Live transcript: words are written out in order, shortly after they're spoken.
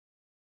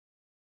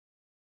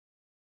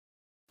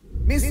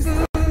بسم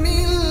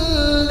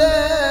الله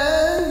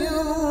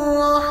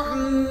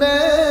الرحمن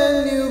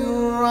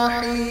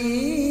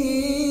الرحيم.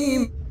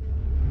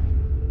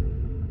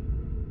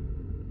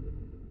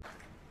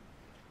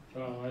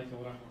 Assalamu alaikum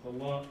wa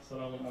rahmatullah.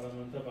 Assalamu ala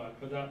man taba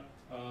al-huda.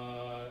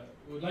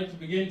 We would like to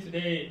begin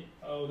today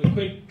with a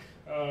quick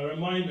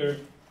reminder.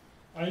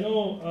 I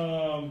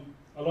know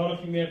a lot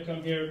of you may have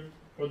come here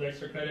for the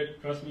extra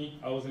credit. Trust me,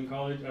 I was in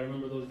college. I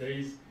remember those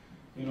days.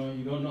 You know,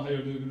 you don't know how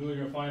you're doing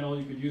your final.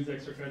 You could use the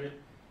extra credit.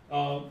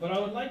 But I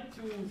would like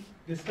to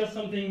discuss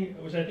something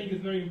which I think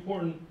is very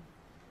important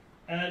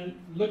and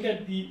look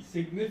at the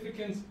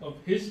significance of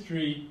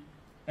history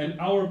and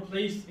our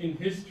place in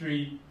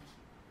history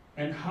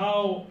and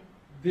how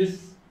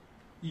this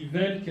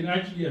event can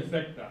actually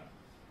affect that.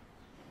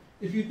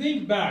 If you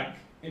think back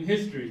in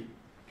history,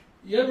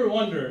 you ever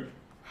wonder,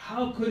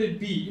 how could it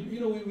be?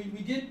 You know,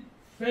 we get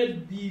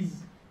fed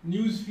these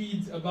news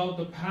feeds about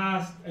the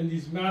past and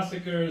these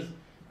massacres,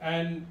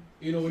 and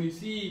you know, when you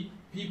see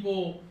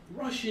people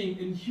rushing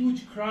in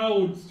huge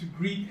crowds to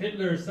greet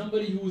Hitler,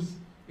 somebody who's,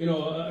 you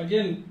know,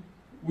 again,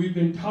 we've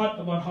been taught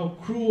about how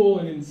cruel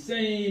and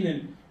insane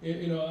and,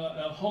 you know,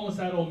 a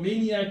homicidal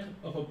maniac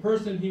of a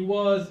person he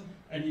was,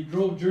 and he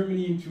drove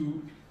Germany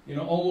into, you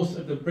know, almost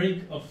at the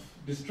brink of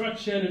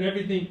destruction and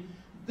everything.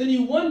 Then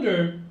you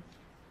wonder,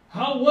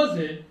 how was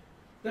it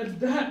that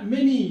that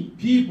many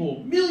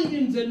people,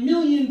 millions and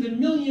millions and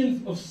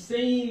millions of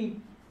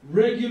sane,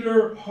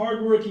 regular,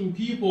 hardworking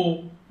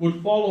people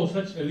would follow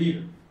such a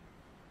leader,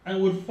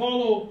 and would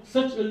follow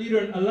such a leader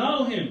and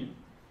allow him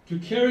to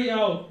carry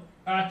out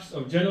acts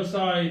of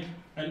genocide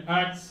and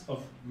acts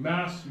of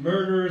mass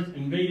murders,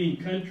 invading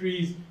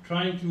countries,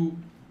 trying to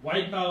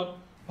wipe out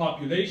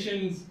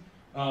populations.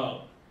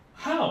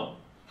 How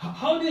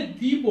did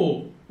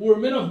people who were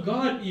men of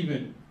God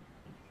even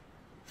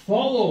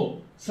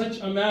follow such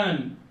a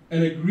man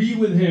and agree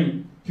with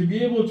him to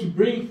be able to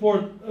bring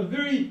forth a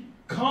very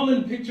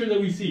common picture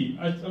that we see?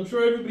 I'm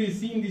sure everybody's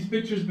seen these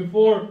pictures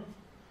before.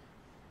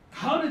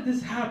 How did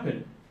this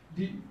happen?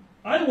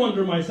 I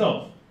wonder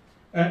myself.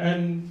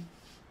 And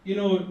you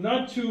know,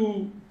 not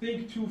to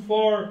think too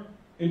far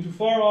into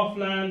far-off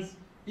lands,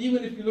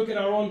 even if you look at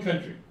our own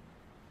country.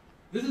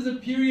 This is a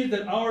period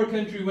that our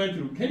country went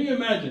through. Can you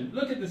imagine?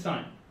 Look at the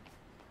sign.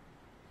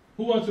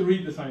 Who wants to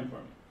read the sign for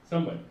me?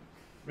 Somebody.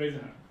 Raise a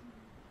hand.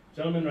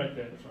 Gentleman right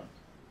there at the front.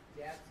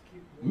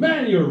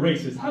 Man, you're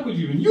racist. How could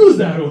you even use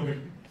that word?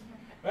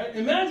 Right?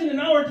 Imagine in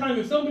our time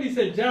if somebody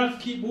said,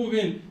 Japs, keep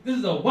moving, this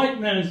is a white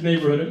man's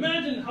neighborhood.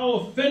 Imagine how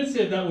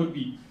offensive that would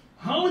be.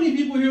 How many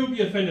people here would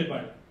be offended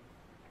by that?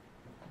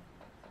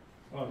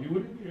 Oh, you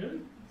wouldn't be, really?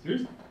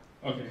 Seriously?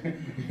 Okay.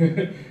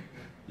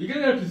 You're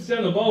going to have to stay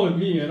on the ball with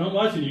me, and I'm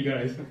watching you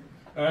guys.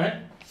 Alright?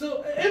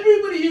 So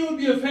everybody here would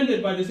be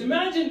offended by this.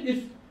 Imagine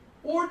if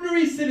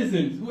ordinary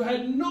citizens who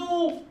had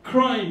no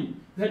crime,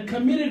 that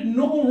committed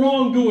no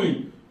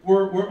wrongdoing,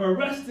 were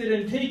arrested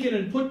and taken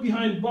and put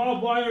behind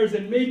barbed wires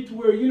and made to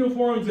wear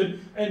uniforms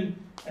and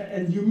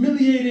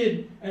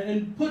humiliated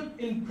and put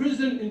in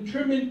prison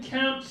internment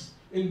camps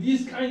in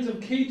these kinds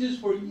of cages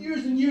for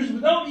years and years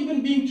without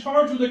even being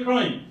charged with a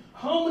crime.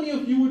 How many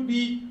of you would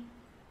be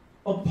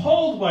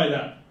appalled by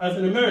that as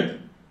an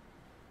American?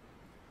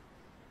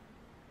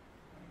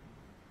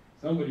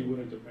 Somebody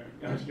wouldn't,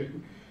 apparently. I'm just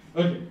kidding.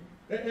 Okay.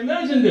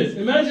 Imagine this.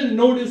 Imagine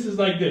notices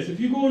like this. If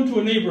you go into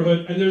a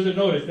neighborhood and there's a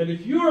notice that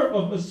if you're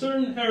of a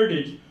certain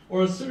heritage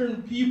or a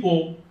certain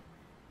people,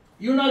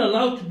 you're not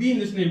allowed to be in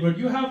this neighborhood.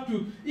 You have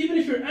to, even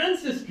if your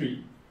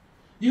ancestry,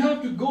 you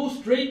have to go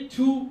straight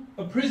to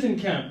a prison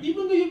camp,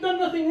 even though you've done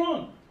nothing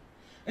wrong.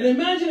 And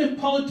imagine if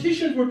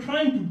politicians were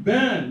trying to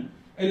ban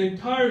an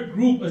entire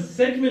group, a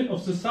segment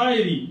of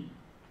society,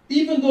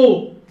 even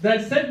though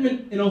that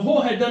segment in a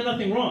whole had done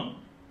nothing wrong.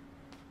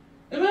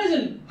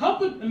 Imagine, how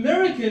could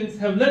Americans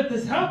have let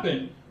this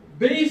happen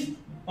based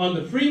on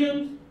the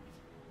freedoms?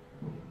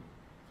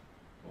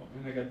 Oh,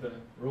 and I got the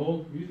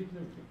roll music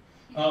and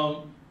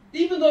everything.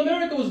 Even though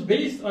America was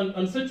based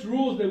on such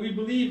rules that we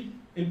believe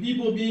in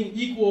people being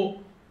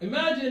equal,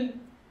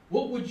 imagine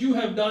what would you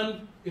have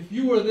done if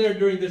you were there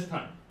during this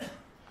time?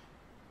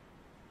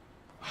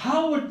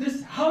 How did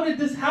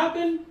this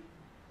happen?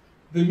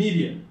 The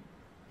media,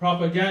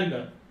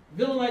 propaganda,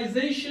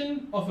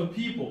 villainization of a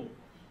people.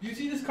 Do you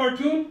see this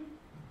cartoon?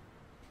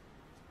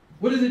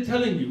 What is it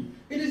telling you?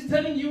 It is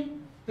telling you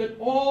that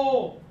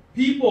all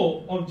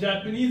people of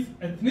Japanese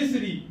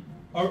ethnicity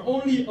are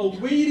only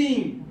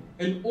awaiting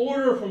an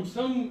order from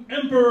some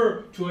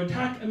emperor to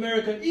attack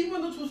America,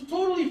 even though this was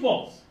totally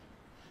false.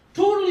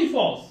 Totally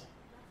false.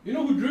 You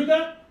know who drew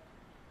that?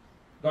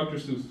 Dr.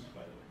 Seuss,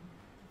 by the way.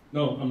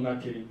 No, I'm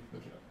not kidding.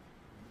 Look it up.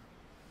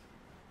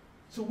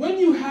 So when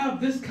you have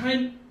this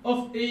kind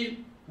of a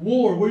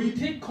war where you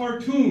take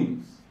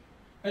cartoons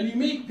and you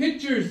make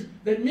pictures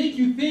that make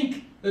you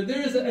think that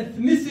there is an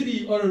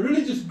ethnicity or a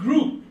religious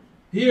group,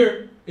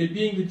 here it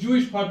being the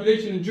Jewish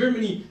population in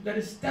Germany, that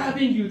is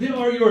stabbing you. They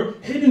are your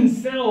hidden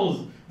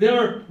cells. They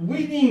are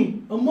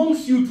waiting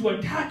amongst you to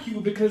attack you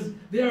because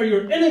they are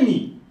your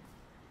enemy.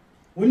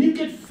 When you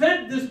get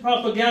fed this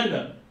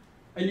propaganda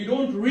and you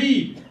don't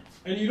read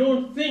and you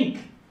don't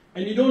think,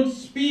 and you don't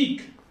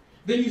speak,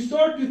 then you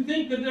start to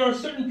think that there are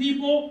certain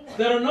people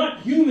that are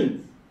not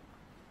humans.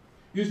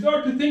 You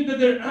start to think that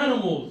they're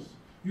animals.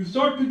 You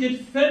start to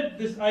get fed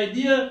this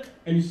idea,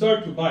 and you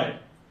start to buy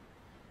it.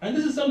 And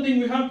this is something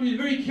we have to be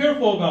very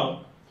careful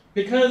about,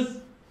 because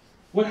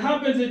what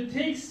happens, it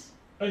takes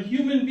a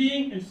human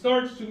being and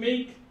starts to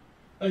make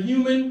a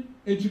human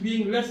into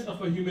being less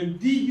of a human,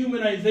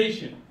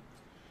 dehumanization.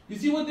 You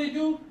see what they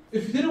do?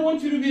 If they don't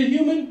want you to be a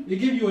human, they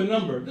give you a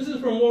number. This is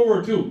from World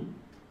War II,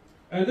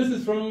 and this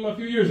is from a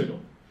few years ago.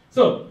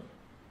 So,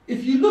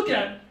 if you look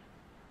at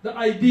the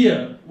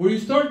idea where you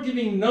start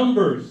giving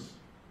numbers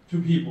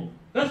to people,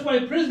 that's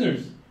why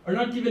prisoners are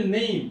not given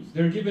names,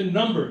 they're given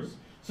numbers,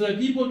 so that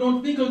people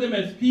don't think of them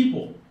as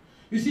people.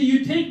 You see,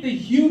 you take the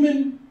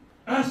human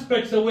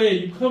aspects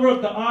away, you cover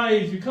up the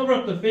eyes, you cover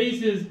up the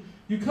faces,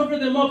 you cover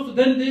them up so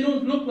then they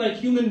don't look like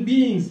human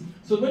beings.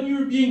 So when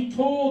you're being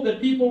told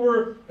that people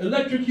were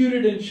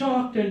electrocuted and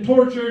shocked and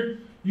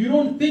tortured, you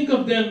don't think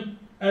of them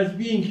as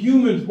being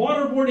humans.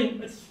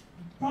 Waterboarding, it's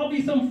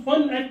probably some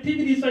fun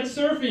activities like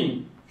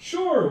surfing.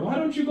 Sure, why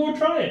don't you go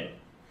try it?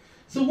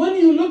 So when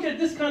you look at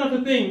this kind of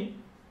a thing,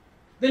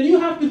 then you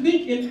have to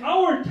think in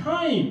our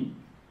time,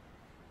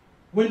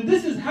 when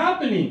this is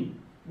happening,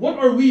 what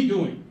are we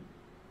doing?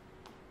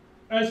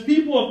 As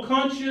people of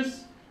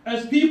conscience,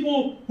 as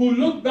people who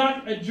look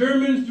back at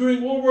Germans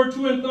during World War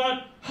II and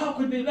thought, how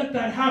could they let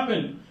that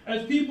happen?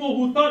 As people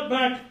who thought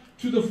back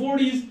to the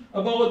 40s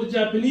about what the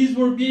Japanese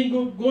were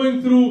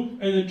going through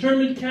and the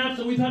internment camps,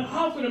 and we thought,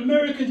 how could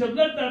Americans have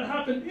let that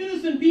happen?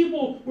 Innocent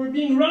people were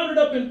being rounded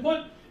up and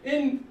put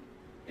in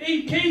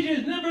 8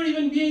 cages, never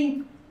even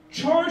being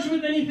charged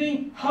with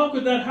anything. How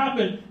could that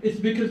happen? It's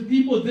because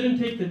people didn't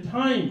take the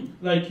time,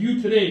 like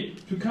you today,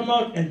 to come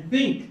out and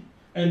think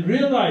and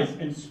realize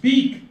and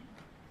speak,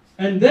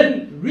 and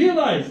then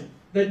realize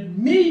that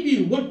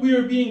maybe what we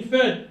are being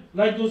fed,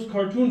 like those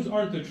cartoons,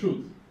 aren't the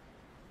truth.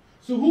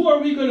 So who are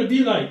we going to be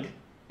like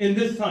in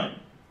this time?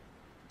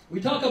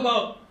 We talk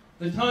about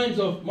the times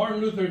of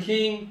Martin Luther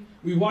King.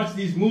 We watch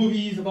these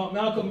movies about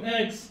Malcolm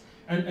X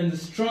and the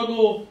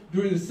struggle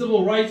during the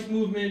civil rights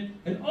movement.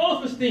 And all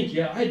of us think,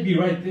 yeah, I'd be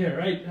right there,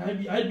 right?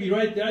 I'd be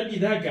right there. I'd be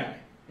that guy.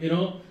 You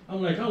know,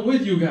 I'm like, I'm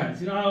with you guys.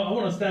 You know, I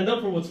want to stand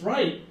up for what's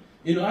right.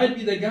 You know, I'd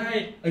be the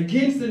guy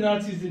against the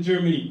Nazis in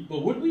Germany.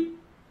 But would we?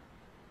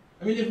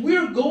 I mean, if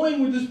we're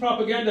going with this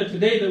propaganda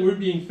today that we're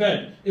being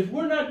fed, if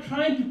we're not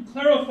trying to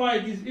clarify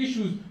these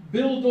issues,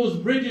 build those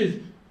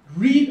bridges,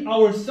 read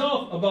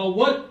ourselves about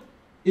what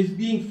is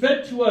being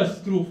fed to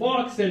us through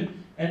Fox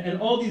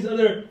and all these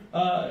other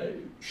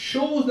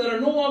shows that are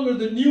no longer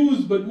the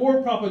news but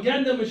more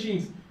propaganda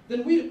machines,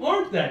 then we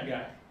aren't that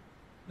guy.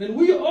 Then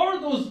we are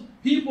those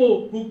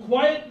people who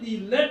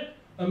quietly let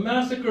a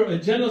massacre, a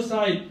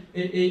genocide,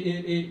 an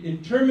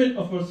internment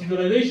of our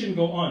civilization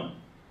go on.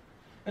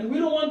 And we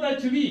don't want that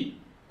to be.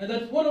 And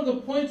that's one of the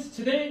points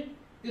today,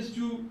 is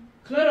to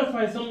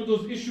clarify some of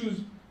those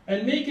issues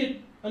and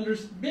make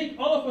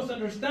all of us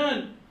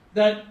understand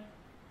that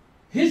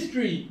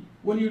history,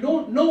 when you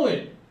don't know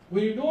it,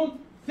 when you don't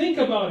think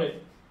about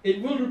it,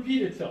 it will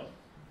repeat itself.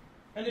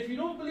 And if you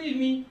don't believe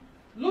me,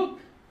 look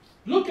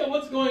at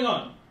what's going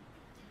on.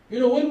 You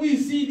know, when we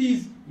see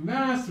these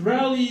mass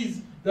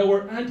rallies that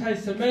were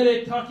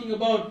anti-Semitic, talking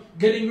about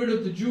getting rid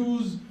of the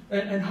Jews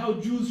and how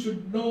Jews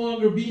should no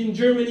longer be in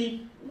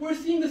Germany, we're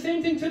seeing the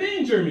same thing today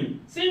in Germany.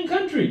 Same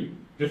country,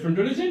 different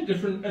religion,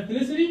 different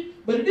ethnicity,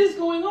 but it is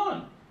going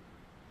on.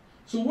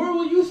 So where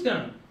will you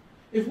stand?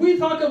 If we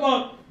talk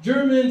about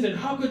Germans and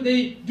how could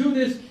they do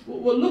this,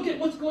 well, look at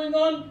what's going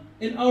on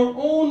in our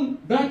own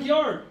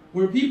backyard,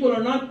 where people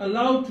are not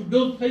allowed to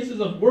build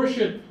places of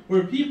worship,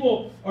 where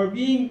people are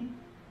being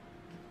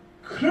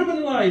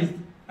criminalized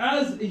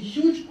as a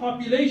huge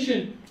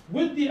population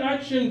with the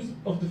actions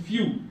of the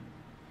few.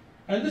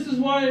 And this is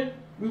why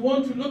we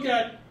want to look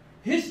at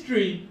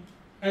history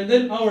and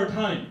then our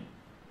time.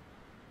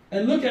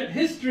 And look at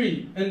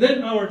history and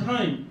then our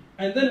time.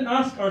 And then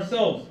ask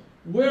ourselves,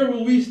 where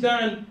will we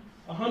stand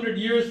 100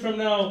 years from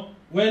now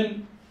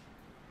when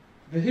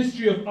the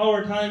history of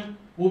our time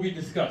will be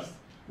discussed?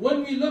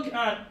 When we look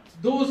at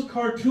those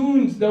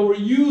cartoons that were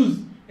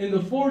used in the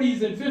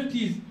 40s and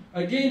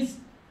 50s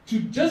to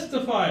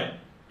justify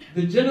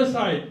the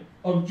genocide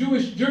of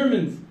Jewish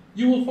Germans,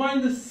 you will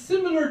find the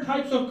similar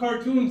types of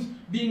cartoons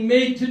being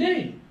made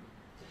today.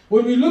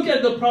 When we look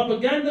at the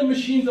propaganda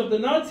machines of the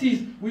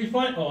Nazis, we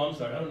find, oh, I'm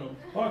sorry, I don't know,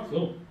 Fox,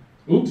 oh,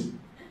 oops,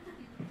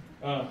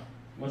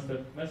 must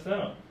have messed that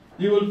up.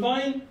 You will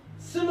find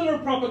similar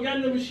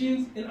propaganda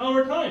machines in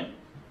our time.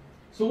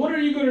 So what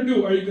are you going to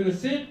do? Are you going to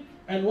sit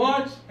and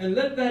watch and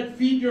let that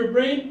feed your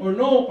brain? Or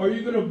no, are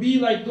you going to be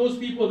like those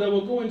people that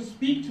will go and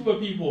speak to a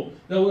people,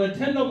 that will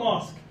attend a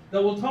mosque,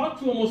 that will talk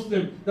to a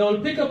Muslim, that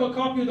will pick up a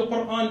copy of the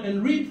Quran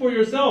and read for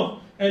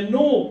yourself and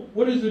know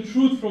what is the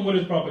truth from what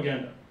is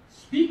propaganda?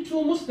 Speak to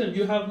a Muslim.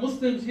 You have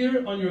Muslims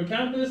here on your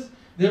campus.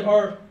 There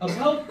are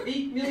about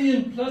 8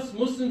 million plus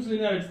Muslims in the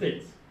United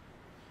States.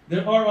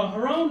 There are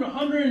around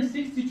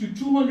 160 to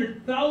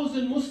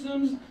 200,000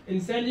 Muslims in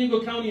San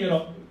Diego County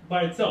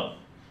by itself.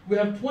 We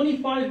have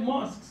 25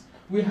 mosques.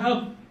 We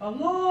have a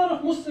lot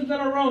of Muslims that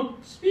are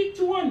around. Speak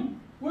to one.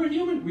 We're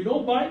human. We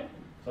don't bite.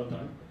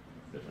 Sometimes.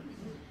 It's different.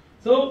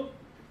 So,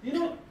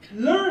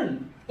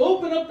 learn.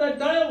 Open up that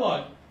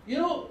dialogue.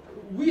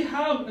 We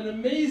have an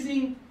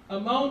amazing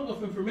amount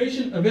of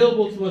information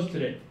available to us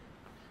today.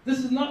 This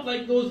is not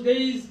like those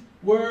days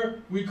where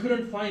we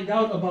couldn't find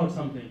out about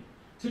something.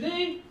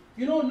 Today,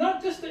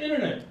 not just the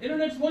internet.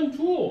 Internet's one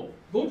tool.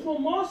 Go to a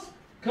mosque,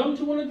 come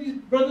to one of these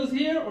brothers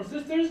here or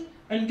sisters,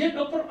 and get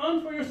a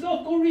Quran for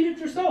yourself. Go read it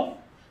yourself.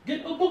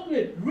 Get a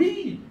booklet.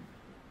 Read.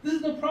 This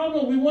is the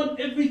problem. We want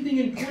everything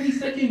in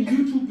 20-second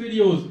YouTube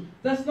videos.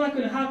 That's not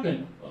going to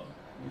happen. Well,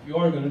 if you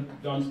are going to,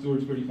 Jon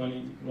Stewart's pretty funny.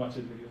 You can watch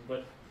his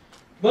videos.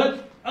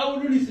 But I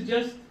would really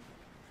suggest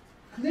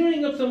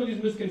clearing up some of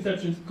these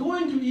misconceptions.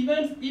 Going to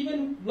events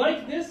even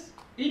like this,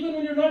 even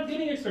when you're not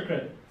getting extra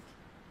credit.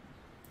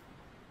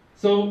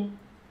 So,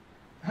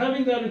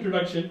 having that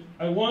introduction,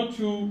 I want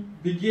to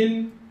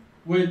begin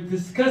with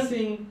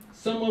discussing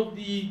some of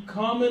the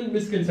common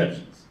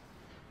misconceptions.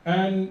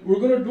 And we're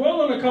going to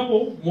dwell on a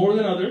couple more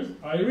than others.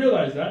 I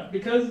realize that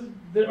because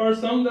there are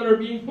some that are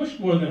being pushed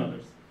more than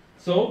others.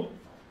 So,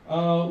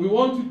 we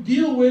want to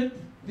deal with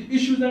the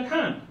issues at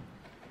hand.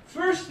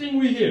 First thing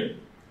we hear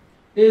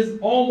is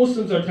all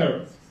Muslims are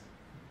terrorists.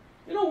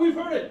 We've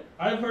heard it.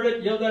 I've heard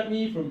it yelled at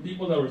me from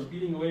people that were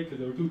speeding away because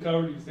they were too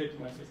cowardly to say it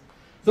to my face.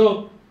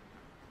 So,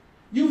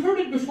 you've heard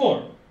it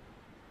before.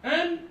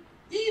 And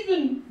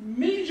even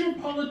major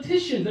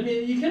politicians,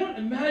 you cannot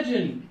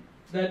imagine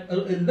that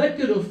an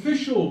elected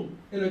official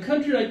in a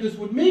country like this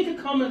would make a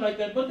comment like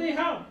that, but they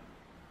have.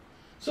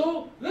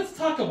 So let's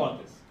talk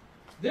about this.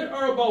 There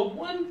are about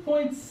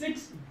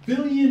 1.6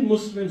 billion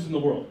Muslims in the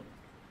world.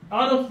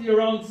 Out of the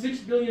around 6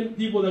 billion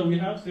people that we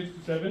have, 6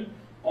 to 7,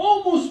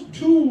 almost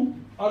 2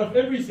 out of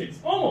every 6,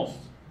 almost,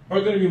 are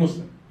going to be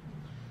Muslim.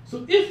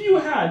 So if you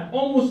had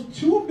almost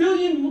 2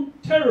 billion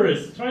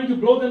terrorists trying to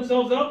blow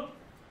themselves up,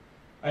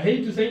 I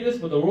hate to say this,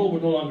 but the world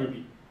would no longer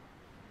be.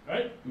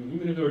 Right?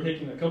 Even if they were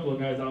taking a couple of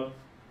guys out,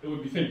 it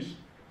would be finished.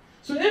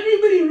 So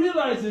everybody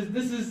realizes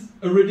this is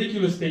a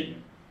ridiculous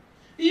statement.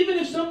 Even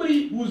if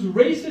somebody who's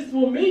racist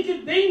will make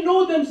it, they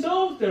know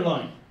themselves they're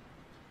lying.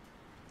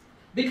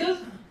 Because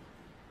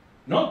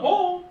not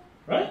all,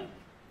 right?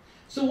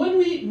 So when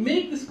we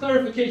make this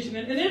clarification,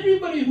 and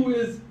everybody who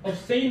is of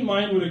sane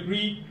mind would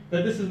agree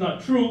that this is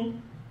not true,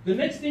 the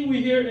next thing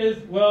we hear is,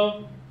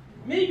 well,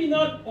 maybe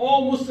not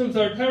all Muslims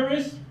are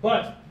terrorists,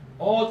 but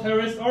all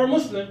terrorists are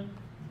Muslim,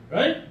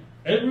 right?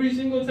 Every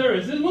single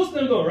terrorist is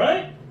Muslim though,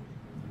 right?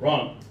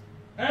 Wrong.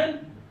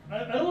 And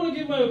I don't want to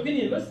give my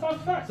opinion, let's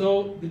talk facts.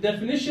 So the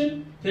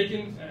definition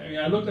taken,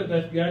 I looked at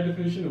the FBI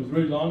definition, it was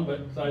really long,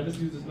 so I just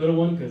used this little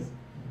one because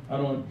I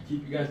don't want to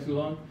keep you guys too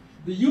long.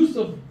 The use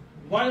of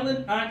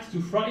violent acts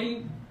to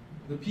frighten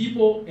the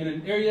people in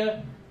an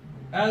area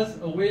as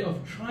a way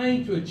of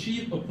trying to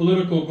achieve a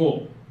political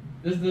goal.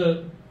 This is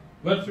the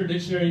Webster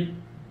Dictionary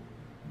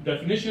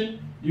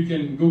definition. You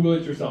can Google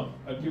it yourself.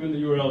 I've given the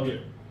URL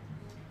here.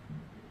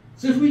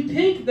 So if we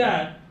take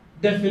that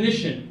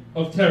definition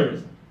of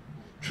terrorism,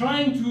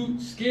 trying to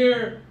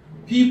scare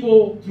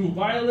people through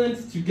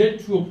violence to get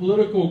to a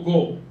political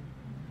goal,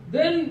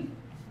 then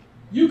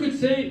you could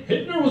say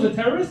Hitler was a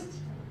terrorist.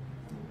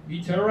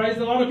 He terrorized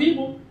a lot of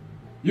people.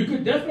 You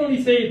could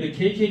definitely say the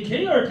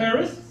KKK are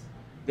terrorists.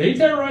 They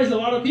terrorized a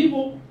lot of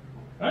people,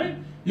 right?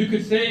 You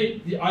could say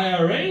the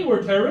IRA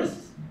were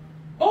terrorists.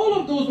 All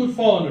of those would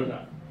fall under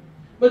that.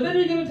 But then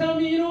you're going to tell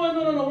me, no,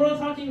 we're not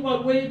talking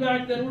about way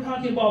back then. We're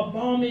talking about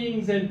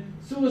bombings and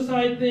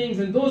suicide things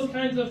and those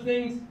kinds of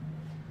things.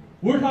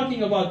 We're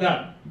talking about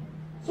that.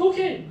 So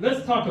okay,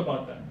 let's talk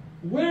about that.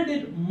 Where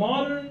did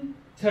modern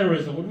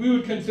terrorism, what we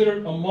would consider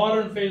a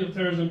modern phase of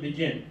terrorism,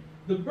 begin?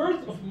 The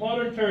birth of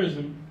modern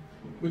terrorism,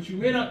 which you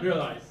may not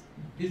realize,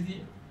 is the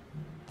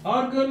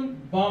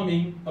Argonne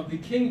bombing of the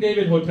King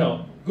David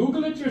Hotel.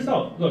 Google it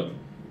yourself. Look,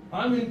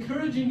 I'm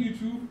encouraging you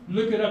to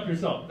look it up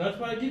yourself. That's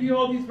why I give you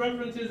all these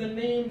references and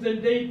names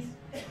and dates.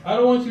 I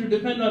don't want you to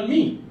depend on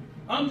me.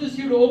 I'm just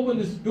here to open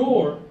this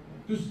door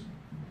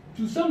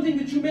to something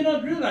that you may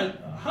not realize.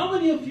 How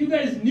many of you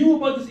guys knew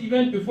about this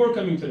event before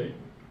coming today?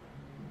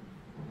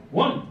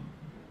 1,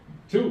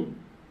 2,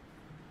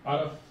 out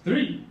of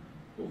 3,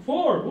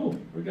 4.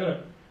 Ooh, we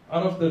got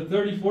out of the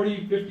 30,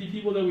 40, 50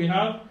 people that we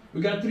have,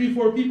 we got 3,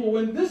 4 people.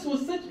 When this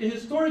was such a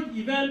historic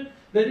event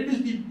that it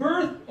is the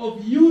birth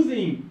of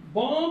using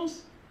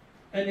bombs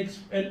and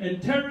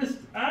terrorist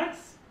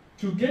acts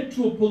to get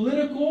to a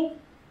political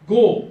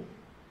goal,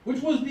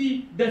 which was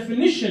the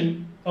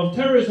definition of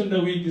terrorism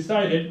that we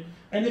decided.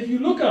 And if you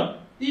look up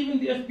even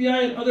the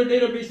FBI and other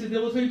databases, they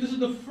will tell you this is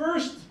the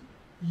first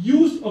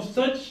use of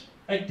such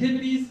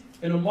activities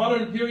in a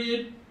modern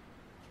period.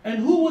 And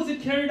who was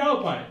it carried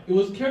out by? It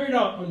was carried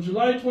out on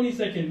July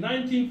 22nd,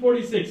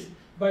 1946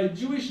 by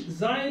Jewish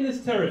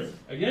Zionist terrorists.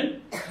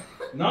 Again,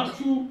 not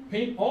to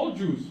paint all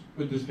Jews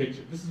with this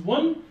picture. This is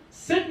one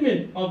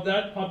segment of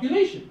that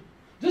population.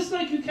 Just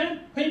like you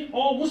can't paint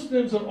all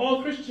Muslims or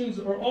all Christians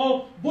or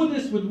all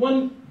Buddhists with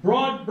one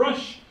broad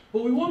brush.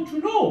 But we want to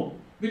know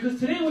Because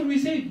today when we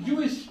say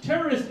Jewish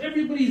terrorists,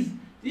 everybody's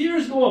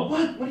ears go up.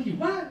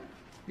 What?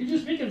 You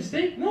just make a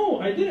mistake? No,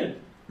 I didn't.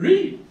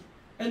 Read.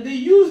 And they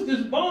used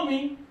this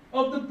bombing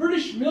of the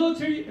British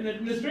military and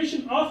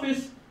administration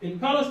office in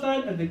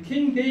Palestine at the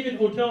King David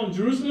Hotel in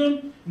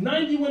Jerusalem.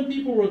 91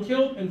 people were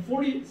killed and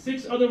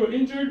 46 others were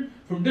injured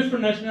from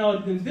different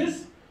nationalities. And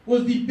this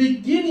was the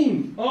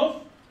beginning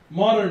of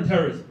modern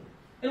terrorism.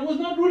 And it was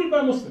not rooted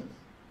by Muslims.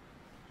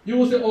 You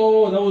will say,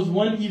 oh, that was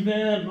one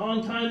event,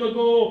 long time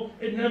ago,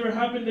 it never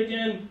happened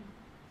again.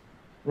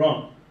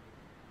 Wrong.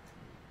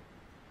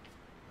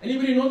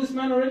 Anybody know this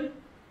man already?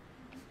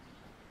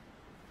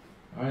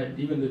 Alright,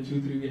 even the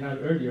 2-3 we had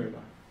earlier now.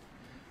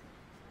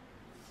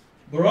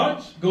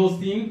 Baruch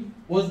Goldstein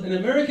was an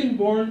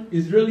American-born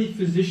Israeli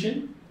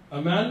physician,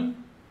 a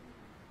man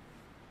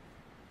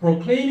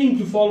proclaiming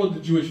to follow the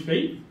Jewish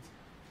faith.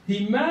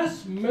 He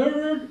mass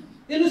murdered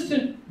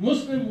innocent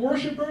Muslim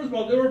worshippers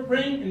while they were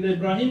praying in the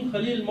Ibrahim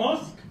Khalil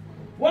Mosque.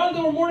 While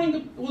they were mourning,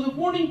 there was a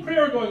morning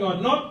prayer going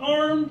on, not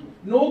armed,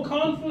 no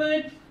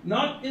conflict,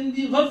 not in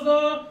the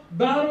Gaza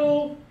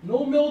battle,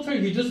 no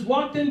military. He just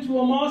walked into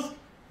a mosque,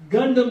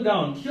 gunned them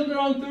down, killed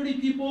around 30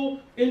 people,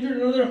 injured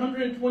another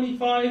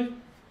 125,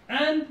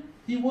 and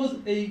he was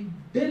a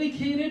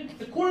dedicated,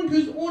 according to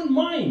his own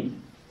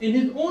mind, in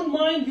his own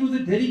mind he was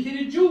a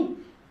dedicated Jew,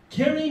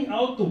 carrying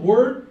out the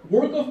work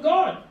of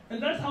God.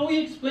 And that's how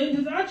he explained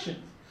his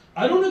actions.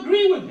 I don't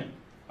agree with him.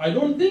 I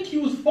don't think he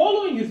was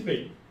following his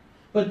faith.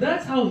 But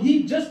that's how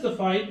he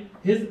justified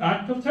his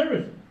act of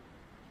terrorism.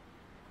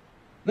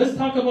 Let's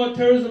talk about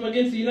terrorism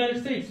against the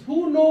United States.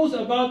 Who knows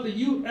about the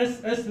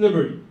USS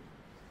Liberty?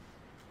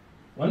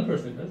 One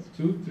person does.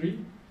 2, 3.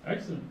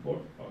 Excellent. 4.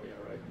 Oh,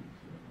 yeah, right.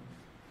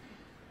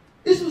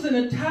 This was an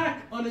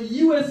attack on a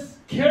US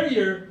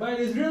carrier by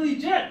an Israeli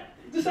jet.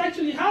 This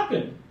actually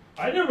happened.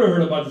 I never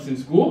heard about this in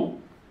school.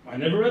 I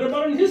never read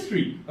about it in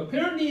history.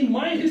 Apparently in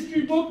my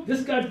history book,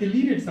 this got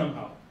deleted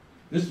somehow.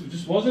 This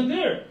just wasn't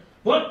there.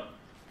 But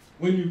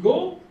when you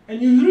go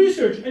and you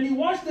research and you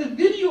watch the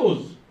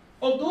videos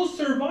of those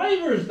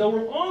survivors that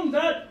were on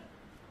that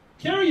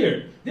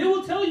carrier, they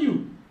will tell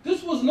you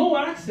this was no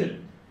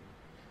accident.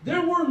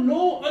 There were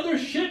no other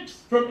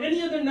ships from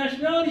any other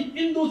nationality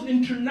in those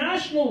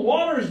international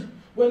waters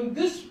when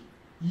this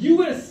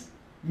US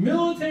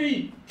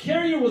military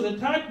carrier was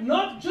attacked,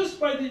 not just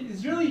by the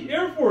Israeli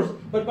Air Force,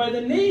 but by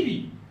the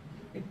Navy,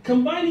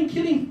 combining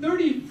killing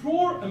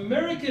 34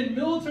 American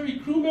military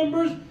crew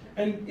members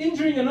and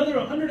injuring another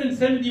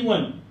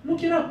 171.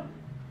 Look it up.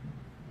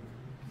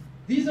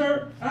 These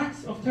are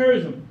acts of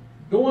terrorism.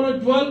 Don't want to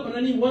dwell on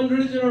any one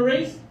religion or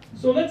race,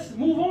 so let's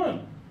move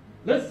on.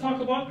 Let's talk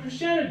about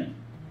Christianity.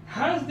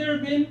 Has there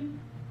been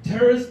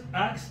terrorist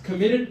acts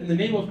committed in the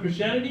name of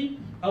Christianity?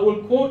 I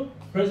will quote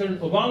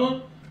President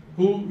Obama,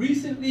 who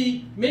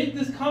recently made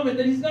this comment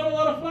that he's got a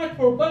lot of flack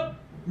for, but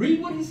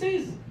read what he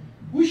says.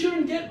 We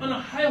shouldn't get on a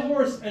high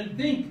horse and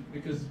think,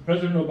 because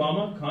President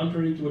Obama,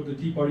 contrary to what the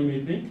Tea Party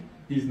may think,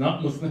 he's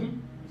not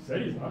Muslim. He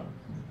said he's not.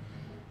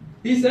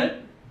 He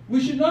said, we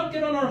should not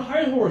get on our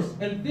high horse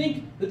and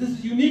think that this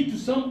is unique to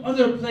some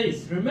other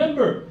place.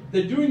 Remember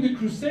that during the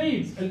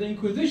Crusades and the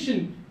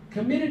Inquisition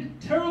committed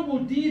terrible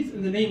deeds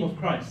in the name of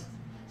Christ.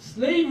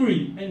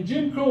 Slavery and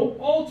Jim Crow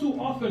all too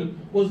often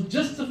was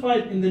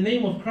justified in the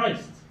name of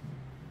Christ.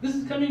 This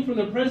is coming from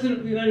the President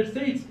of the United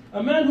States,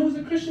 a man who is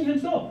a Christian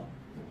himself.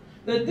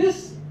 That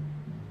this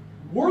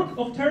work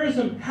of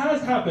terrorism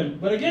has happened.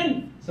 But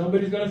again,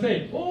 somebody's going to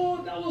say,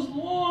 oh, that was a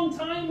long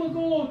time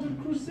ago, the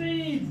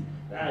Crusades.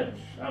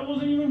 I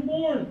wasn't even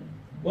born.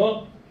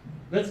 Well,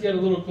 let's get a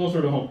little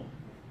closer to home.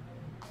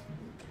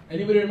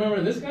 Anybody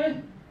remember this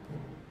guy?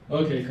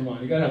 Okay, come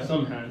on, you got to have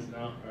some hands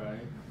now.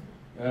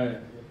 All right.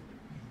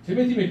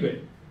 Timothy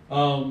McVeigh,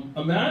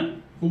 a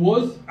man who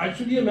was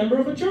actually a member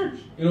of a church.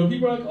 You know,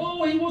 people are like,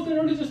 oh, he wasn't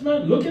a religious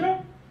man. Look it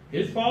up.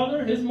 His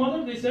father, his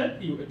mother, they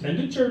said he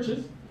attended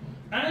churches,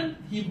 and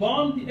he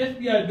bombed the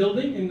FBI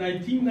building in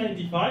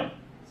 1995.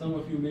 Some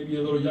of you may be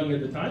a little young at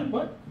the time,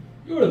 but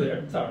you were there.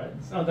 It's all right.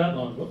 It's not that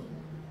long ago.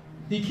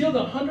 He killed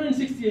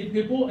 168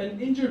 people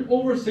and injured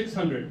over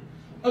 600.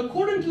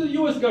 According to the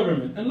US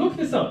government, and look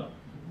this up,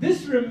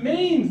 this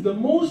remains the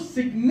most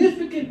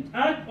significant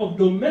act of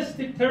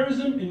domestic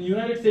terrorism in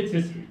United States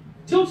history,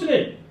 till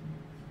today,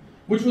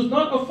 which was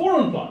not a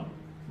foreign plot.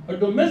 A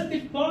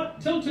domestic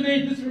plot, till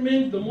today, this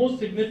remains the most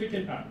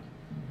significant act.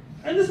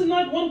 And this is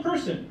not one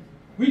person.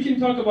 We can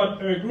talk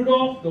about Eric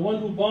Rudolph, the one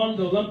who bombed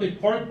the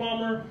Olympic Park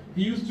bomber.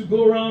 He used to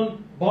go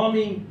around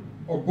bombing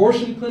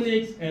abortion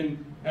clinics and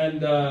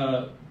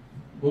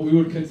what we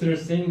would consider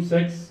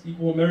same-sex,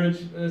 equal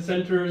marriage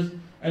centers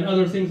and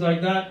other things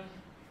like that.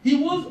 He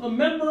was a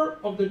member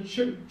of the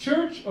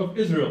Church of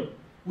Israel,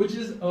 which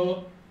is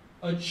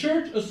a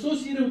church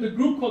associated with a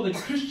group called the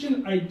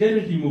Christian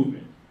Identity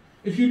Movement.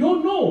 If you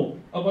don't know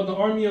about the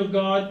Army of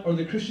God or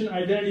the Christian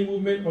Identity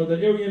Movement or the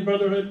Aryan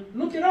Brotherhood,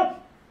 look it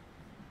up.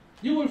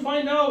 You will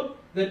find out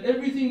that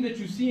everything that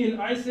you see in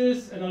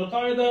ISIS and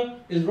Al-Qaeda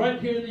is right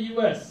here in the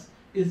US.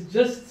 It's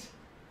just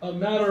a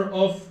matter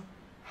of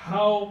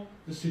how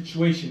the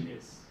situation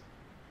is.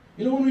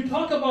 You know, when we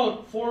talk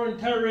about foreign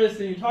terrorists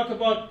and you talk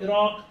about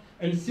Iraq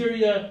and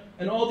Syria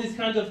and all these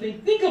kinds of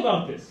things, think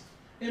about this.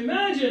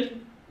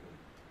 Imagine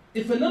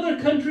if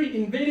another country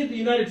invaded the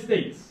United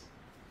States.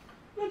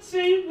 Let's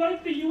say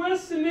like the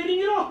US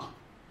invading Iraq.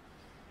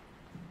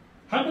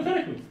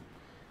 Hypothetically.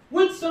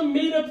 With some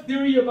made-up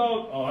theory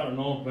about, oh, I don't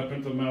know,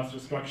 weapons of mass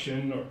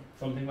destruction or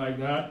something like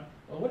that.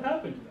 Well, what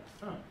happened to that?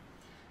 Huh.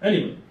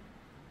 Anyway.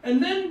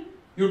 And then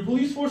your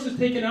police force is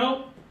taken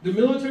out, the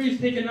military is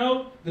taken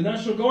out, the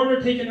National Guard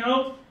are taken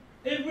out.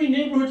 Every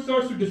neighborhood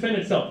starts to defend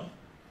itself.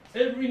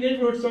 Every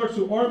neighborhood starts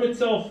to arm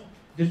itself,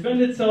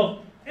 defend itself.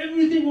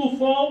 Everything will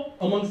fall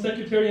amongst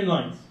sectarian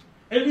lines.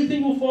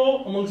 Everything will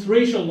fall amongst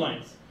racial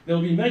lines. There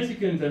will be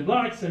Mexicans and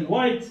blacks and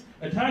whites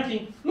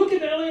attacking. Look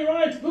at the LA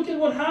riots. Look at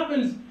what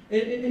happens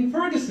in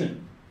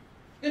Ferguson.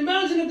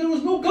 Imagine if there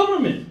was no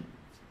government.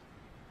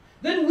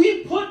 Then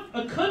we put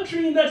a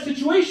country in that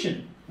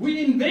situation.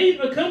 We invade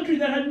a country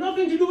that had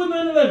nothing to do with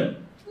 9/11.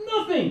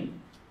 Nothing.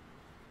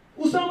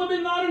 Osama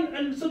bin Laden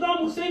and Saddam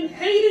Hussein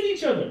hated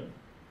each other.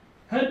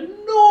 Had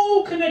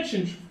no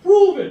connection.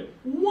 Prove it.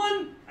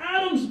 One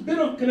atom's bit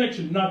of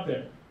connection, not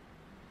there.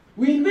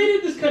 We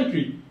invaded this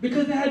country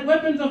because they had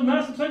weapons of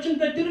mass destruction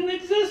that didn't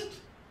exist.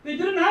 They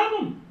didn't have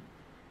them.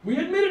 We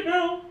admit it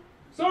now.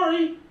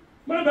 Sorry.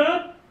 My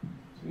bad.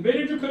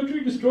 Invaded your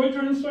country, destroyed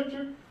your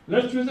infrastructure,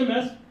 left you as a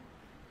mess.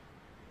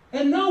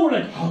 And now we're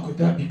like, how could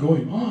that be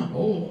going on?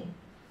 Oh.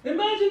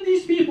 Imagine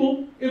these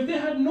people if they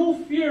had no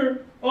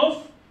fear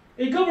of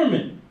a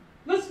government.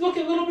 Let's look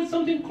at a little bit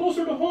something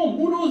closer to home.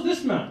 Who knows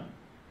this man?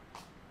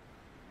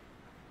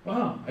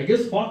 Wow, I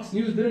guess Fox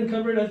News didn't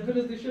cover it as good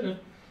as they should have.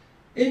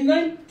 In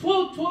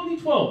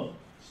 2012,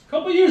 a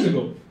couple years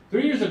ago,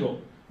 3 years ago,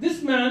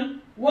 this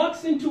man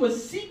walks into a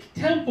Sikh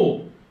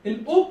temple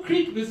in Oak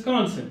Creek,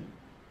 Wisconsin.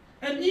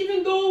 And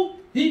even though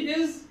he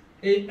is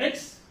an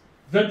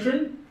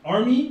ex-veteran,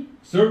 army,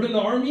 served in the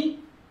army,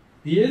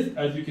 he is,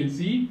 as you can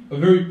see, a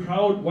very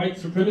proud white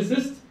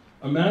supremacist,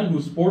 a man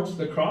who sports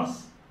the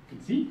cross, you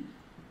can see.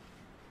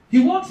 He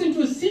walks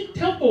into a Sikh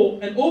temple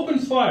and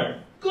opens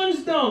fire,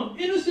 guns down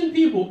innocent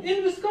people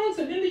in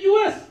Wisconsin, in the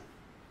US.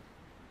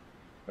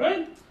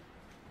 Right?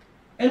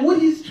 And what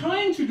he's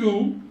trying to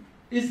do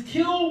is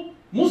kill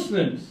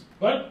Muslims,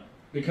 but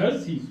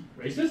because he's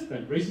racist,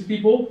 and racist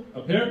people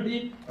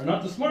apparently are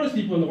not the smartest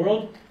people in the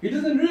world, he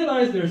doesn't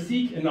realize they're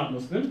Sikh and not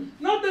Muslim.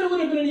 Not that it would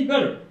have been any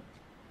better.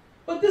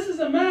 But this is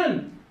a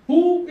man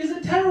who is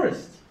a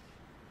terrorist.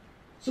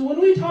 So when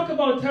we talk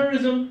about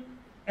terrorism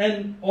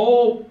and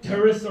all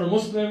terrorists are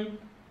Muslim,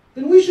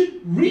 then we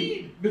should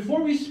read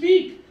before we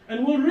speak,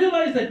 and we'll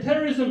realize that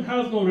terrorism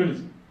has no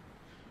religion.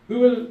 We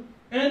will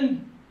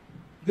end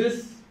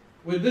this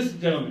with this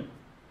gentleman.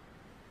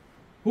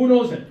 Who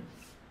knows him?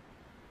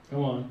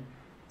 Come on.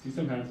 See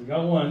some hands. We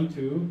got 1,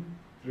 2,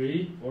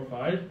 3, 4,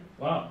 5.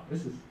 Wow,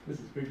 this is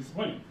pretty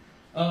disappointing.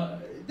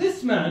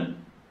 This man,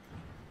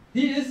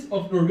 he is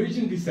of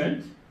Norwegian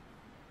descent.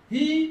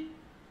 He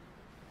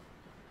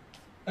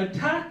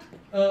attacked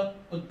a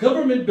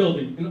government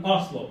building in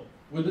Oslo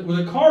with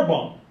a car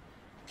bomb,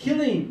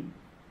 killing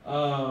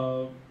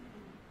how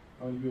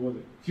many people was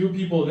it? Few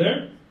people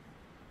there,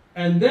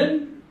 and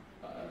then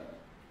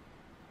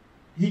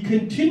he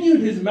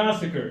continued his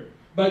massacre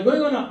by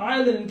going on an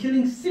island and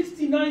killing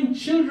 69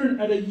 children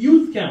at a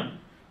youth camp.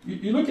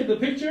 You look at the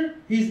picture,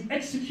 he's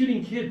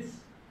executing kids.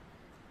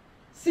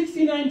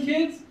 69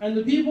 kids, and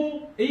the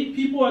people, 8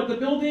 people at the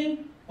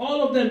building,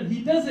 all of them,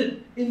 he does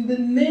it in the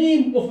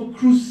name of a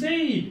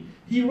crusade.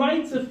 He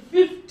writes a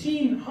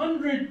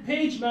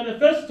 1,500-page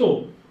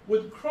manifesto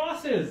with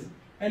crosses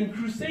and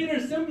crusader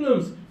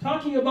symbols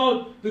talking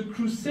about the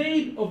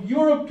crusade of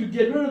Europe to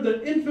get rid of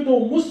the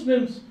infidel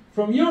Muslims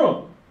from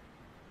Europe.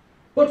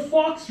 But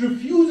Fox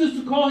refuses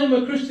to call him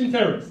a Christian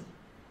terrorist.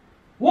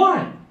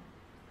 Why?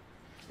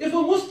 If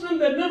a Muslim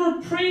that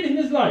never prayed in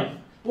his life,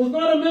 was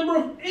not a member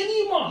of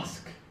any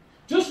mosque,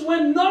 just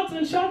went nuts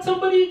and shot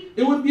somebody,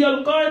 it would be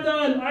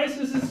Al-Qaeda and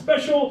ISIS's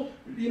special,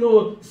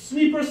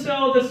 sleeper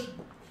cell that's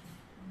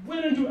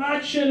went into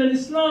action, and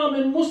Islam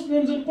and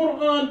Muslims and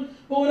Quran.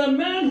 But when a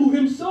man who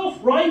himself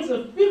writes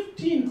a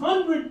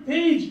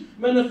 1,500-page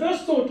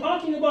manifesto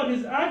talking about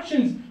his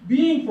actions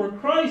being for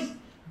Christ,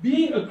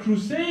 being a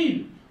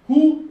crusade,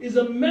 who is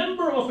a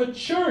member of a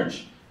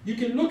church. You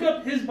can look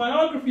up his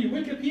biography,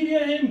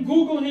 Wikipedia him,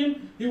 Google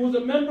him. He was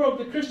a member of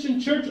the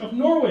Christian Church of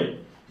Norway.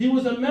 He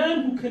was a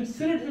man who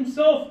considered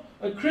himself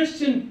a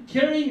Christian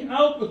carrying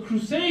out a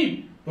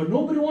crusade. But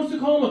nobody wants to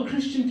call him a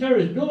Christian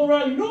terrorist. Bill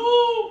O'Reilly,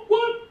 no,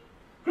 what?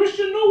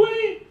 Christian, no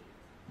way.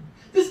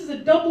 This is a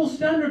double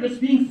standard that's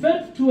being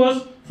fed to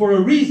us for a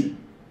reason.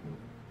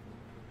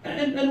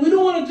 And we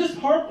don't want to just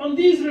harp on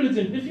these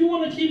religions. If you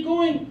want to keep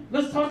going,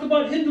 let's talk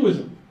about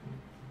Hinduism.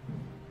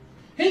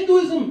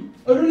 Hinduism,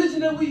 a religion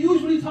that we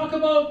usually talk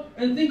about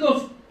and think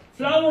of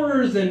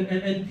flowers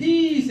and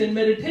peace and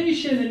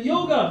meditation and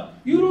yoga.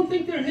 You don't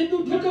think they're Hindu?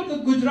 Look up the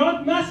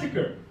Gujarat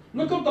massacre.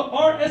 Look up the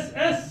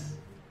RSS,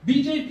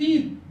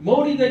 BJP,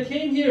 Modi that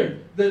came here,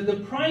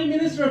 the Prime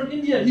Minister of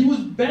India. He was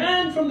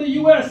banned from the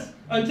US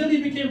until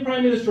he became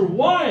Prime Minister.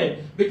 Why?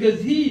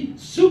 Because he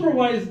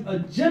supervised a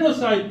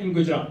genocide in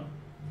Gujarat.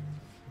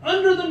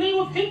 Under the name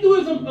of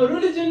Hinduism, a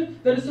religion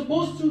that is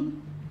supposed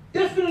to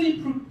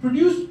definitely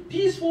produce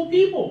peaceful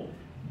people.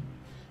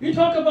 You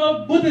talk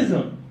about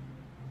Buddhism.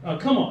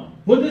 Come on,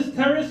 Buddhist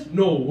terrorists?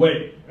 No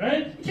way,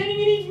 right? You can't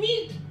even eat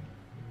meat.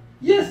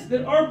 Yes,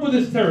 there are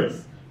Buddhist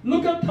terrorists.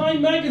 Look up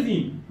Time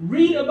magazine.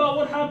 Read about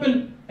what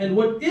happened and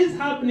what is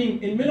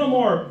happening in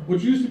Myanmar,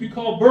 which used to be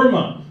called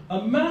Burma.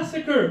 A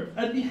massacre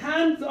at the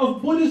hands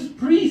of Buddhist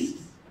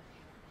priests.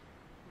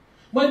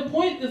 My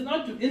point is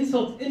not to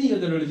insult any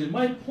other religion.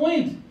 My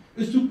point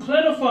is to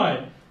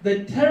clarify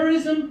that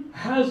terrorism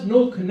has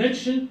no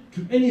connection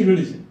to any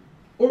religion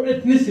or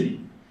ethnicity.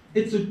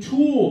 It's a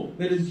tool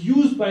that is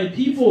used by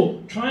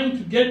people trying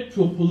to get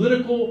to a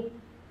political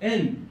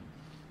end.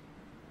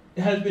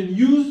 It has been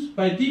used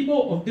by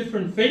people of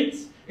different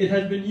faiths. It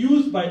has been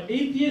used by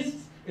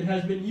atheists. It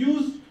has been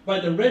used by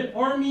the Red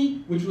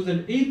Army, which was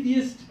an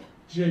atheist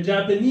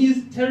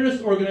Japanese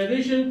terrorist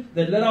organization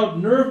that let out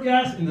nerve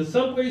gas in the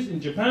subways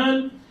in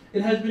Japan.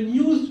 It has been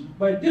used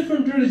by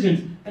different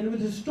religions. And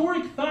with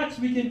historic facts,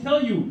 we can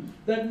tell you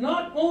that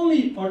not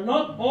only are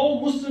not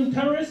all Muslim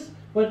terrorists,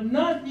 but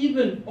not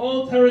even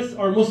all terrorists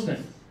are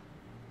Muslims.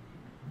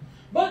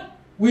 But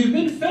we've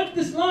been fed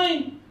this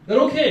line that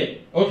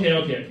okay,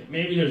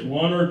 maybe there's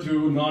one or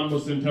two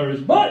non-Muslim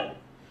terrorists, but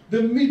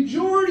the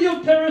majority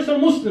of terrorists are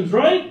Muslims,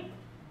 right?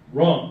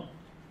 Wrong.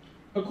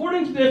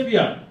 According to the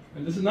FBI,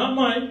 and this is not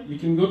mine, you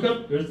can look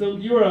up, there's the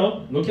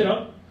URL, look it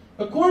up.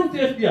 According to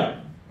the FBI,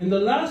 in the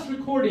last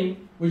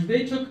recording, which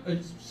they took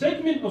a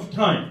segment of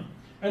time,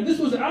 and this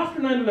was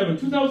after 9/11,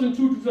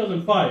 2002,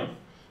 2005,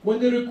 when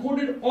they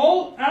recorded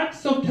all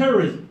acts of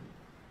terrorism.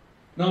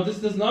 Now this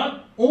does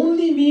not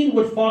only mean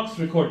what Fox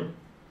recorded.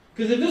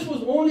 Because if this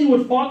was only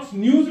what Fox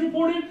News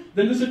reported,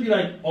 then this would be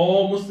like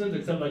all Muslims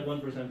except like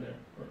 1% there,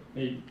 or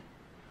maybe.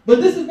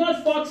 But this is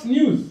not Fox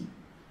News.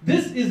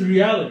 This is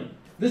reality.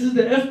 This is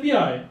the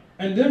FBI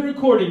and their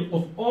recording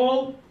of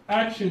all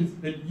actions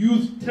that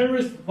use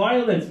terrorist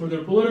violence for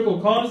their political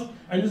cause,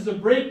 and this is a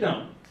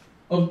breakdown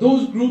of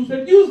those groups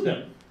that use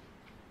them.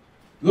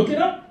 Look it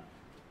up.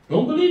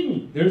 Don't believe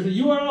me. There's a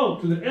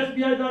URL to the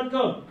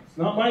FBI.gov. It's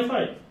not my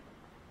site.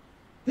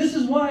 This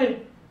is why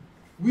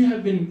we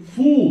have been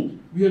fooled.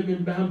 We have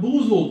been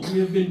bamboozled. We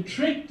have been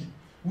tricked.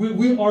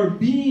 We are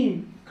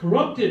being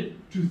corrupted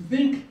to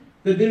think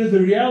that there is a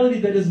reality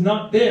that is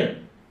not there.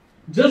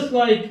 Just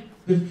like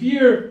the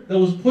fear that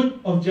was put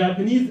of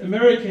Japanese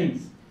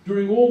Americans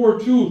during World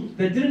War II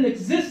that didn't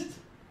exist.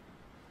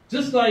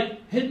 Just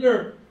like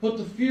Hitler put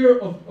the fear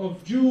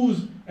of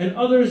Jews and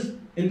others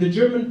in the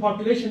German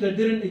population that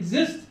didn't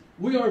exist.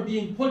 We are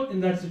being put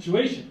in that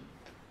situation.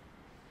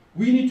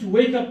 We need to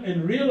wake up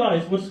and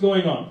realize what's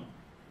going on.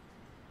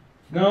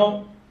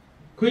 Now,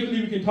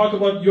 quickly we can talk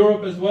about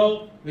Europe as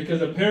well,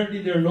 because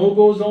apparently there are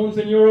no-go zones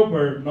in Europe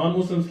where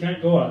non-Muslims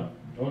can't go. I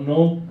don't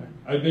know.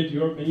 I've been to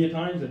Europe many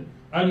times and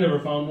I've never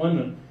found one.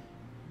 And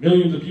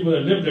millions of people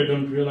that live there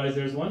don't realize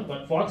there's one,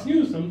 but Fox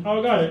News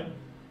somehow got it.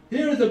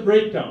 Here is a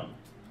breakdown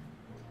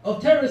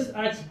of terrorist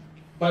acts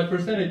by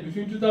percentage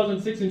between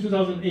 2006 and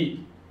 2008.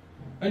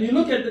 And you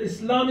look at the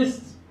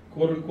Islamist,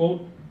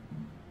 quote-unquote,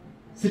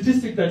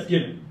 statistic that's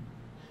given.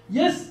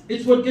 Yes,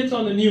 it's what gets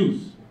on the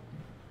news.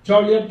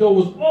 Charlie Hebdo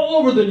was all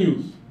over the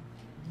news.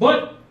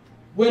 But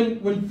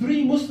when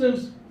 3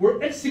 Muslims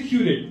were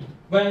executed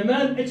by a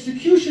man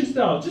execution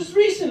style just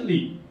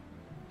recently,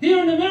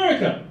 here in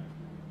America,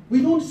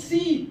 we don't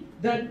see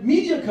that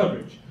media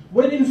coverage.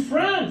 When in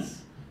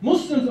France,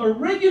 Muslims are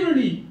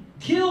regularly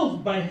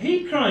killed by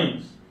hate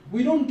crimes,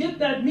 we don't get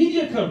that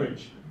media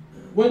coverage.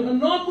 When a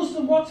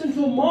non-Muslim walks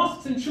into a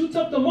mosque and shoots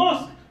up the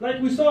mosque, like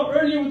we saw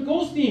earlier with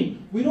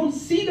Goldstein, we don't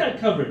see that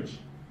coverage.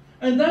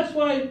 And that's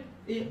why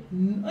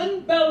an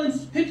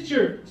unbalanced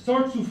picture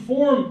starts to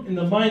form in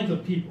the minds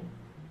of people.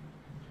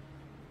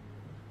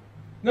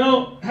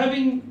 Now,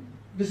 having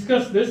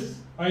discussed this,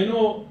 I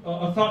know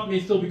a thought may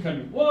still be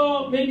coming.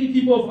 Well, maybe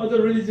people of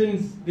other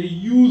religions, they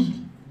used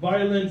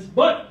violence,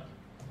 but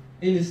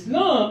in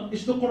Islam,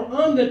 it's the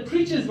Quran that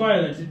preaches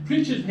violence, it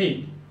preaches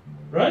hate,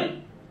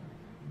 right?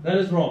 That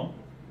is wrong.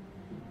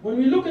 When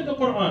we look at the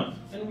Quran,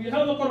 and we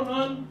have a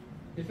Quran,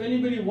 if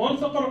anybody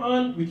wants a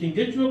Quran, we can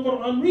get you a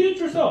Quran, read it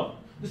yourself.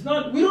 It's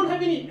not, we don't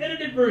have any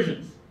edited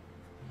versions.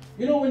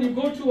 You know, when you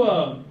go to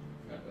a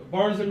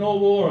Barnes &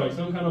 Noble or like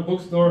some kind of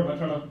bookstore, I'm not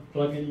trying to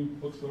plug any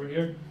bookstore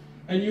here,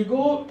 and you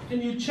go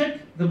and you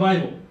check the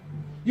Bible,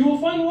 you will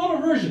find a lot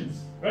of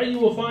versions, right? You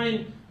will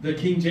find the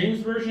King James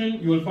Version,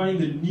 you will find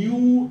the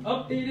new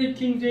updated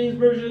King James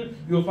Version,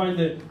 you will find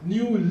the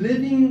New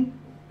Living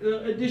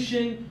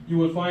edition, you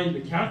will find the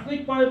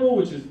Catholic Bible,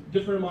 which is a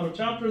different amount of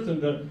chapters than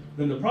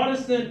the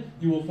Protestant,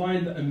 you will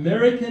find the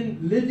American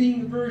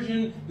Living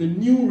Version, the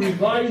new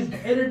revised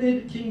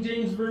edited King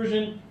James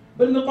Version.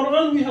 But in the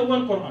Quran, we have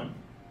one Quran.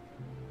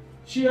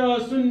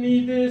 Shia,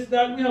 Sunni, this,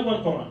 that, we have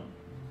one Quran.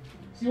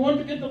 So you want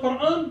to get the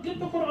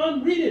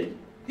Quran, read it.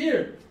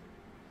 Here,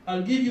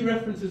 I'll give you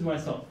references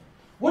myself.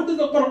 What does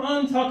the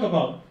Quran talk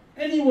about?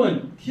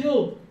 Anyone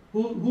killed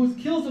who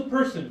kills a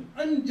person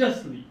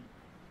unjustly,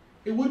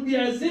 it would be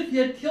as if he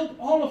had killed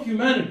all of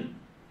humanity.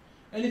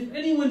 And if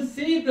anyone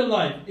saved a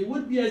life, it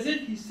would be as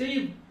if he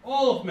saved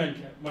all of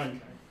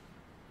mankind.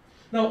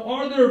 Now,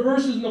 are there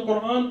verses in the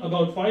Quran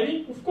about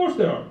fighting? Of course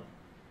there are. I'm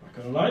not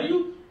going to lie to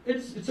you.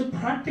 It's a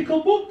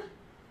practical book.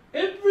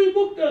 Every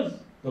book does.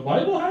 The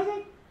Bible has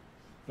it.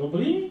 Don't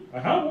believe me? I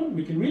have one.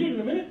 We can read it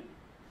in a minute.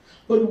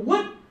 But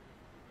what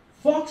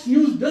Fox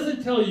News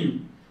doesn't tell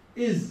you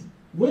is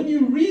when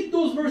you read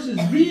those verses,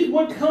 read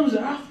what comes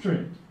after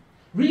it.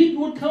 Read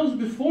what comes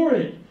before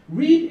it.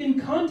 Read in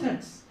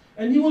context.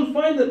 And you will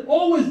find that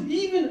always,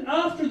 even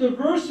after the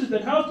verses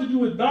that have to do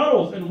with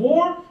battles and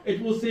war,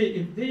 it will say,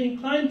 if they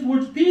incline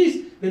towards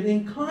peace, then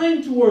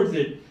incline towards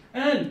it.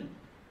 And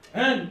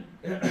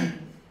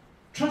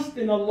trust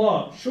in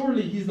Allah.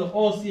 Surely He's the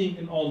all-seeing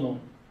and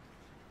all-knowing.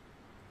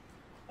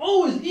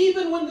 Always,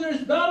 even when there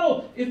is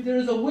battle, if there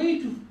is a way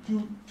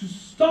to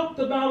stop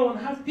the battle and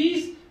have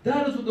peace,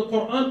 that is what the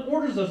Quran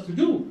orders us to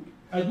do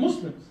as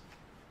Muslims.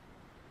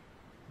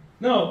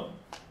 Now,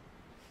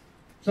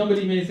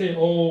 somebody may say,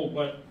 oh,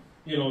 but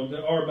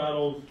there are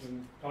battles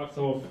and talks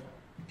of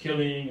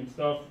killing and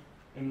stuff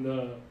in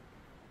the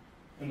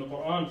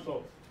Quran.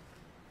 So,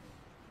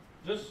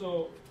 just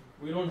so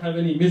we don't have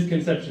any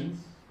misconceptions,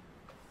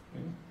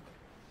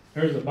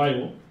 here's the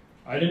Bible.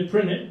 I didn't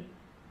print it.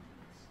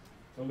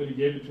 Somebody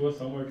gave it to us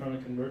somewhere trying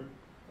to convert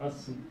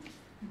us.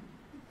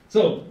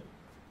 So,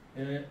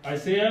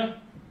 Isaiah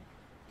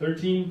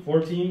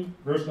 13:14,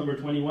 verse number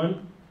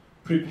 21,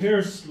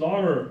 prepare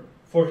slaughter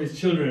for his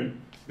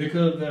children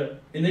because of the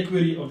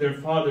iniquity of their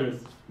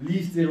fathers,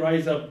 lest they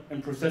rise up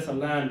and possess a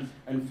land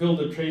and fill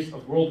the trace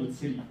of world with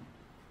city.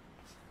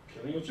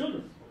 Killing of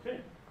children. Okay.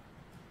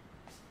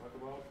 Talk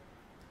about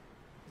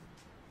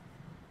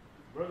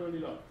brotherly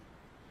love.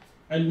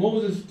 And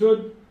Moses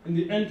stood in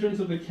the entrance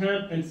of the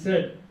camp and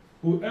said,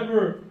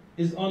 whoever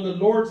is on the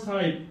Lord's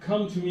side,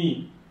 come to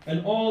me.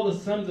 And all the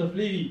sons of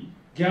Levi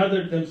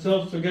gathered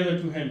themselves together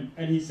to him.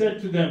 And he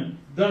said to them,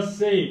 thus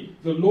say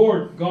the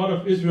Lord God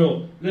of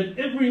Israel, let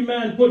every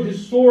man put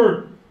his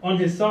sword on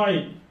his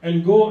side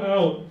and go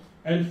out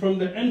and from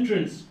the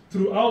entrance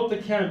throughout the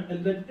camp,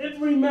 and let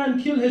every man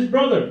kill his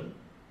brother,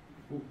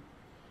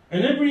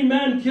 and every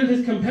man kill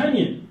his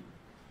companion,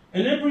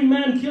 and every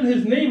man kill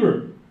his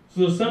neighbor.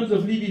 So the sons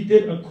of Levi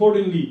did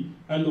accordingly,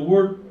 and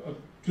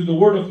to the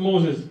word of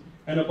Moses,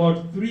 and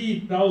about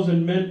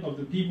 3,000 men of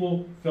the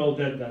people fell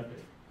dead that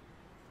day.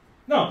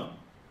 Now,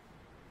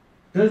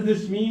 does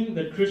this mean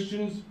that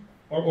Christians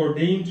are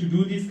ordained to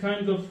do these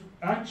kinds of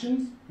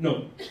actions?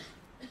 No.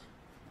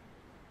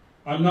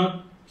 I'm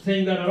not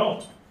saying that at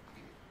all.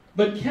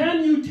 But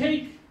can you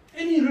take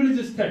any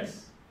religious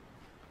text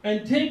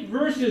and take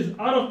verses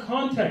out of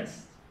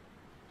context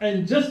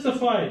and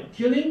justify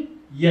killing?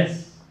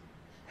 Yes.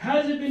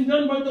 Has it been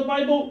done by the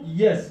Bible?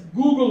 Yes.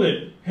 Google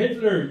it.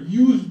 Hitler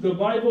used the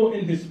Bible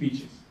in his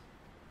speeches.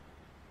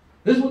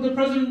 This is what the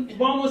President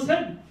Obama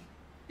said.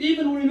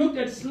 Even when we looked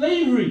at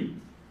slavery,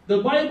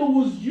 the Bible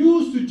was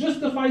used to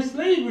justify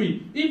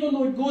slavery, even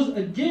though it goes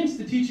against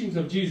the teachings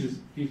of Jesus,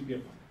 peace be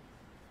upon him.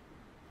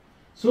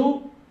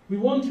 So, we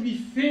want to be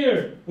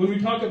fair when we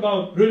talk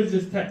about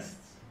religious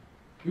texts.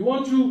 We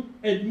want to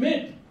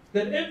admit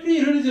that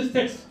every religious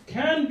text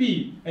can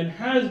be and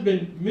has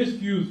been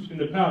misused in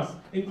the past,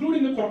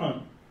 including the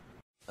Quran.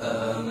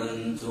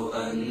 آمنت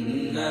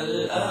أن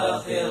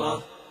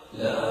الآخرة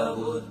لا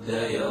بد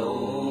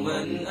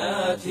يوما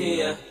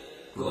آتية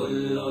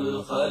كل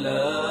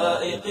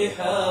الخلائق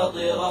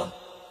حاضرة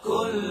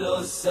كل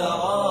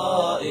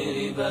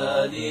السرائر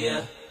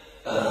بادية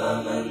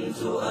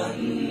آمنت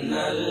أن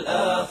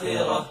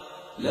الآخرة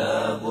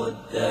لا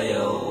بد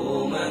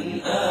يوما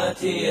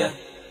آتية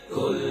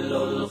كل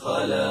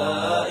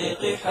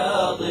الخلائق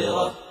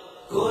حاضرة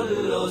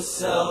كل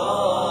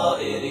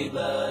السرائر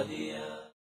بادية